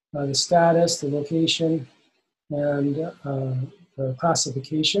 the status, the location, and the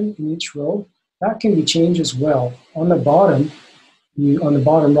classification in each row. That can be changed as well. On the bottom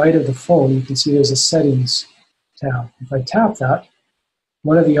right of the phone, you can see there's a settings tab. If I tap that,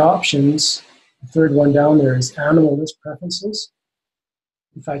 one of the options, the third one down there, is animal list preferences.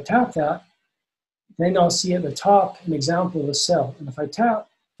 If I tap that, then I'll see at the top an example of a cell. And if I tap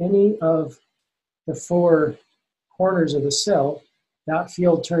any of the 4 corners of the cell, that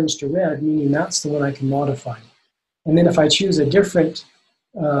field turns to red, meaning that's the one I can modify. And then if I choose a different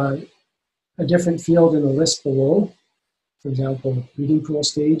field in the list below, for example, breeding pool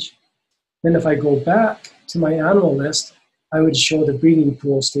stage, then if I go back to my animal list, I would show the breeding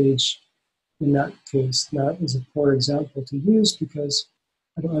pool stage in that case. That is a poor example to use because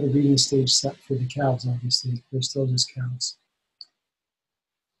I don't have a breeding stage set for the calves, obviously. They're still just calves.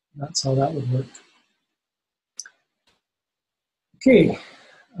 That's how that would work. Okay.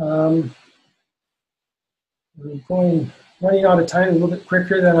 We're running out of time a little bit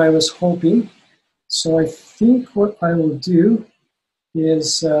quicker than I was hoping. So I think what I will do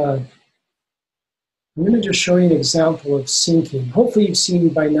is I'm going to just show you an example of syncing. Hopefully you've seen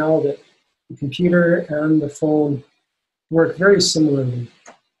by now that the computer and the phone work very similarly.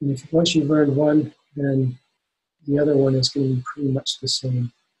 And once you've learned one, then the other one is going to be pretty much the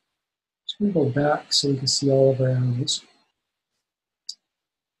same. Just going to go back so you can see all of our animals.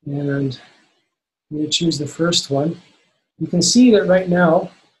 And I'm going to choose the first one. You can see that right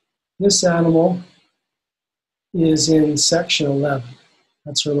now, this animal is in section 11.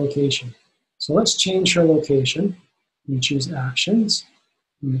 That's her location. So let's change her location. We choose actions.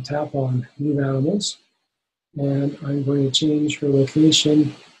 I'm going to tap on move animals. And I'm going to change her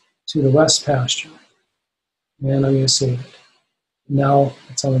location to the west pasture. And I'm going to save it. Now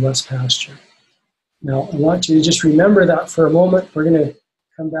it's on the west pasture. Now I want you to just remember that for a moment. We're going to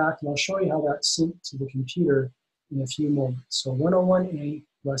come back and I'll show you how that's synced to the computer in a few moments. So 101A,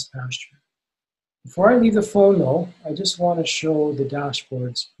 west pasture. Before I leave the phone though, I just want to show the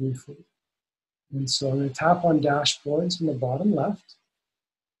dashboards briefly. And so I'm going to tap on dashboards in the bottom left.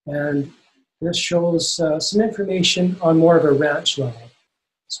 And this shows some information on more of a ranch level.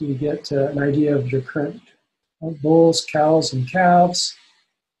 So you get an idea of your current bulls, cows, and calves,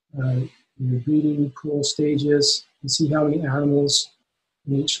 your breeding pool stages, and see how many animals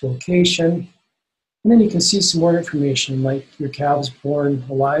in each location. And then you can see some more information like your calves born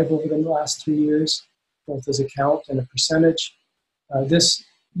alive over the last 3 years, both as a count and a percentage. This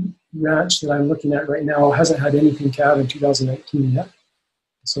ranch that I'm looking at right now hasn't had anything calve in 2019 yet.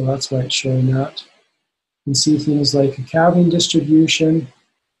 So that's why it's showing that. You can see things like a calving distribution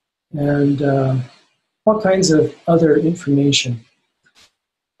and all kinds of other information.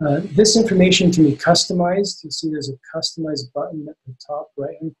 This information can be customized. You see there's a customize button at the top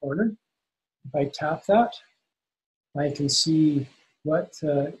right-hand corner. If I tap that, I can see what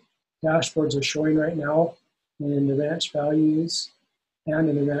dashboards are showing right now in the ranch values and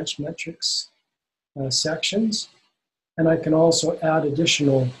in the ranch metrics sections. And I can also add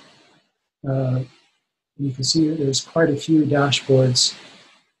additional, you can see that there's quite a few dashboards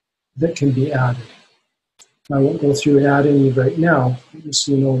that can be added. I won't go through and add any right now, just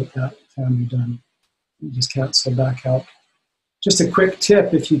so you know that can be done. You just cancel back out. Just a quick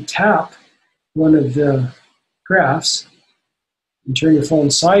tip, if you tap one of the graphs and turn your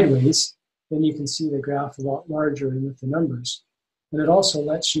phone sideways, then you can see the graph a lot larger with the numbers. And it also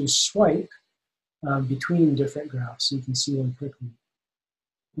lets you swipe between different graphs so you can see them quickly.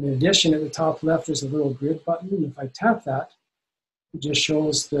 In addition, at the top left, there's a little grid button. And if I tap that, it just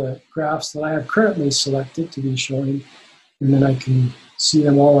shows the graphs that I have currently selected to be showing. And then I can see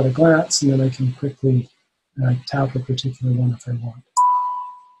them all at a glance, and then I can quickly tap a particular one if I want.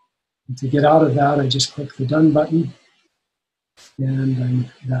 And to get out of that, I just click the Done button, and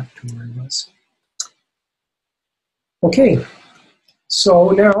I'm back to where I was. Okay, so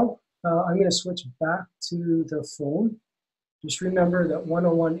now I'm going to switch back to the phone. Just remember that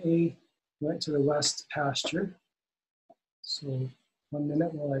 101A went to the west pasture. So 1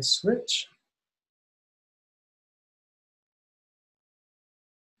 minute while I switch.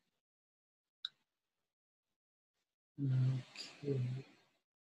 Okay.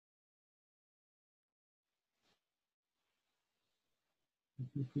 I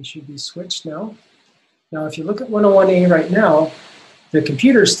think we should be switched now. Now, if you look at 101A right now, the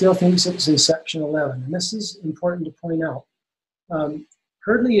computer still thinks it's in section 11, and this is important to point out.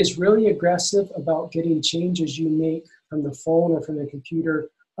 Herdly is really aggressive about getting changes you make from the phone or from the computer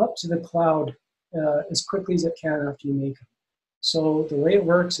up to the cloud as quickly as it can after you make them. So the way it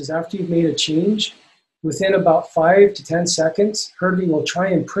works is after you've made a change, within about 5 to 10 seconds, Herdly will try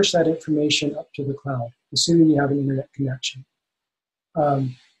and push that information up to the cloud, assuming you have an internet connection.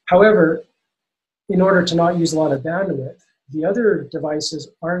 However, in order to not use a lot of bandwidth, the other devices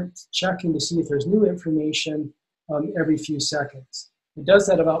aren't checking to see if there's new information every few seconds. It does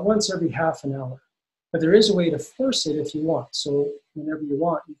that about once every half an hour. But there is a way to force it if you want. So whenever you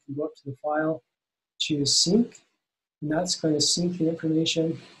want, you can go up to the file, choose sync, and that's going to sync the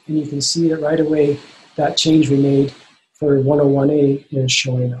information, and you can see that right away that change we made for 101A is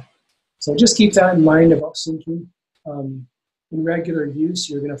showing up. So just keep that in mind about syncing. In regular use,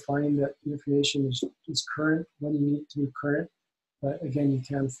 you're going to find that the information is current when you need it to be current. But again, you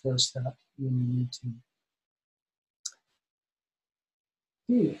can force that when you need to.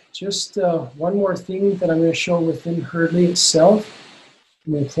 Okay, just one more thing that I'm going to show within Herdly itself.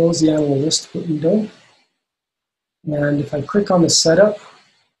 I'm going to close the animal list window. And if I click on the setup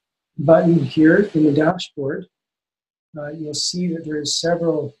button here in the dashboard, you'll see that there's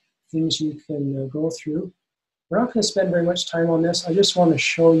several things you can go through. We're not going to spend very much time on this. I just want to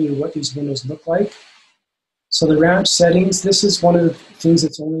show you what these windows look like. So the ranch settings, this is one of the things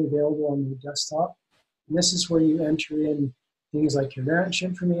that's only available on the desktop. And this is where you enter in things like your ranch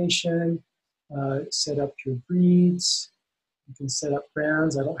information, set up your breeds. You can set up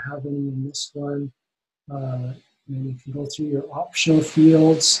brands. I don't have any in this one. And you can go through your optional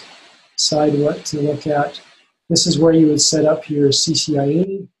fields, decide what to look at. This is where you would set up your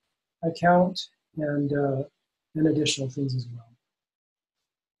CCIA account and additional things as well.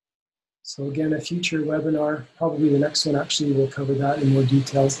 So again, a future webinar, probably the next one actually will cover that in more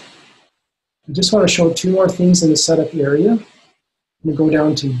details. I just want to show two more things in the setup area. I'm going to go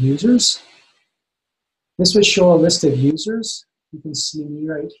down to users. This would show a list of users. You can see me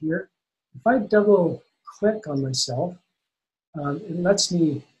right here. If I double click on myself, it lets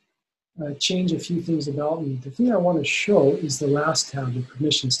me change a few things about me. The thing I want to show is the last tab, the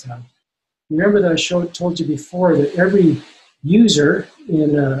permissions tab. Remember that I told you before that every user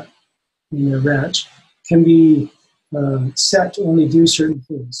in a ranch can be set to only do certain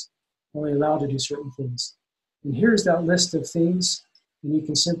things, only allowed to do certain things. And here's that list of things, and you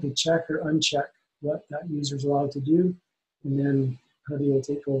can simply check or uncheck what that user is allowed to do, and then Herdly will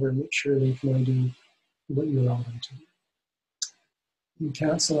take over and make sure they can only do what you allow them to do. You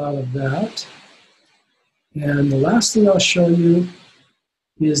cancel out of that. And the last thing I'll show you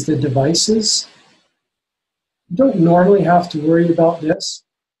is the devices. You don't normally have to worry about this.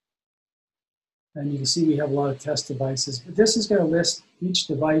 And you can see we have a lot of test devices, but this is going to list each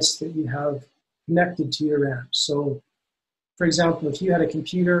device that you have connected to your ranch. So, for example, if you had a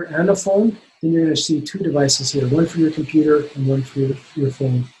computer and a phone, then you're going to see two devices here, one for your computer and one for your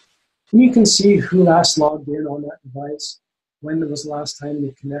phone. And you can see who last logged in on that device, when was the last time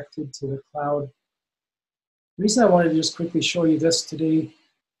they connected to the cloud. The reason I wanted to just quickly show you this today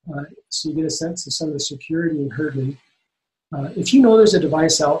So you get a sense of some of the security in herding. If you know there's a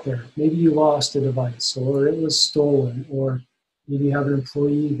device out there, maybe you lost a device, or it was stolen, or maybe you have an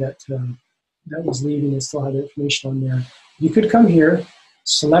employee that was leaving and still had information on there, you could come here,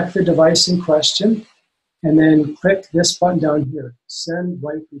 select the device in question, and then click this button down here, Send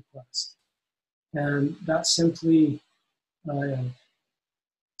Wipe Request. And that simply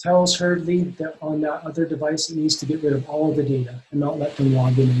tells Herdly that on that other device it needs to get rid of all of the data and not let them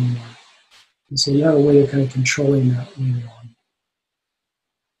log in anymore. And so you have a way of kind of controlling that later on.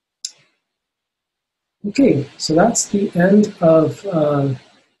 Okay, so that's the end of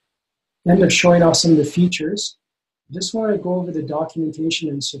showing off some of the features. I just want to go over the documentation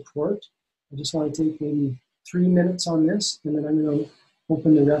and support. I just want to take maybe 3 minutes on this, and then I'm going to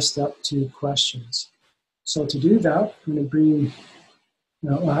open the rest up to questions. So to do that, I'm going to bring,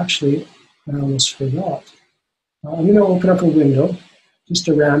 no, actually, I almost forgot. I'm going to open up a window, just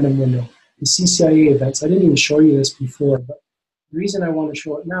a random window, the CCIA events. I didn't even show you this before, but the reason I want to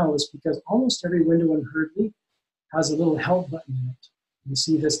show it now is because almost every window in Herdly has a little help button in it. You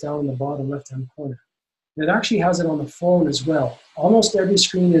see this down in the bottom left-hand corner. And it actually has it on the phone as well. Almost every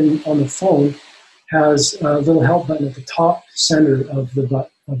screen on the phone has a little help button at the top center of the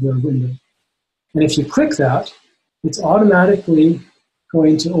window. And if you click that, it's automatically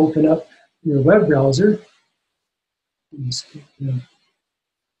going to open up your web browser with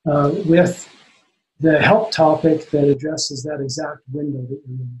the help topic that addresses that exact window that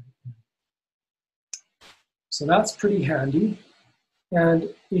you're in. So that's pretty handy. And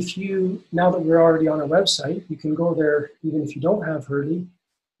if you, now that we're already on our website, you can go there even if you don't have Herdly,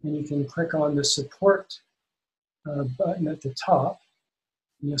 and you can click on the support button at the top.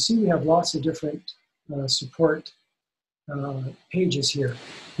 And you'll see we have lots of different support pages here.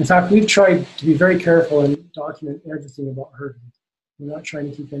 In fact, we've tried to be very careful and document everything about Herdly. We're not trying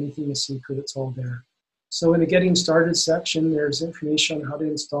to keep anything a secret, it's all there. So in the Getting Started section, there's information on how to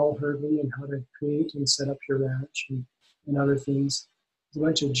install Herdly and how to create and set up your ranch and other things. There's a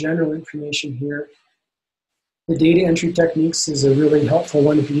bunch of general information here. The data entry techniques is a really helpful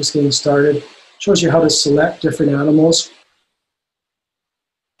one if you're just getting started. It shows you how to select different animals.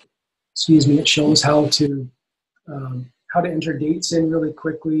 Excuse me, it shows how to enter dates in really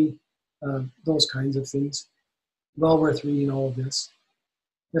quickly, those kinds of things. Well worth reading all of this.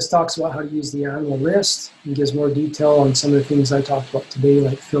 This talks about how to use the animal list and gives more detail on some of the things I talked about today,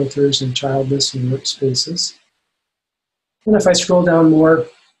 like filters and child lists and workspaces. And if I scroll down more,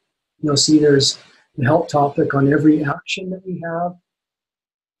 you'll see there's the help topic on every action that we have.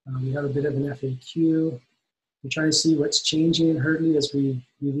 We have a bit of an FAQ. We're trying to see what's changing in Herdly as we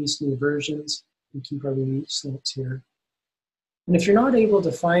release new versions. We keep our release notes here. And if you're not able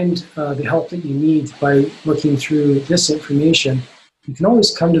to find the help that you need by looking through this information, you can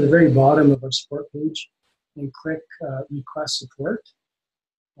always come to the very bottom of our support page and click Request Support.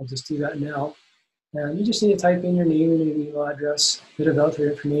 I'll just do that now. And you just need to type in your name and your email address, a bit of other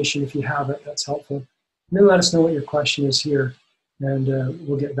information if you have it, that's helpful. And then let us know what your question is here, and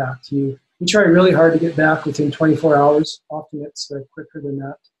we'll get back to you. We try really hard to get back within 24 hours. Often it's quicker than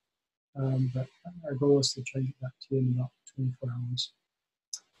that, but our goal is to try to get back to you in about 24 hours.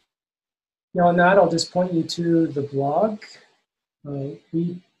 Now on that, I'll just point you to the blog.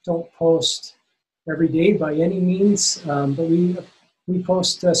 We don't post every day by any means, but we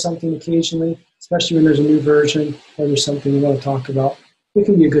post something occasionally, especially when there's a new version or there's something we want to talk about. It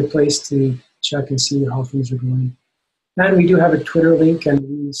can be a good place to check and see how things are going. And we do have a Twitter link, and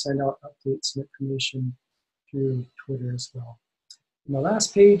we send out updates and information through Twitter as well. And the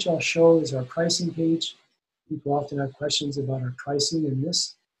last page I'll show is our pricing page. People often have questions about our pricing, and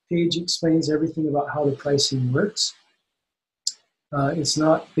this page explains everything about how the pricing works. It's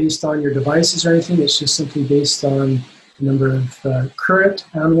not based on your devices or anything, it's just simply based on the number of current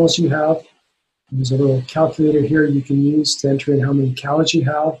animals you have. There's a little calculator here you can use to enter in how many cows you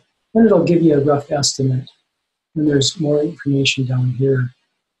have, and it'll give you a rough estimate. And there's more information down here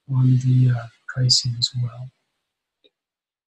on the pricing as well.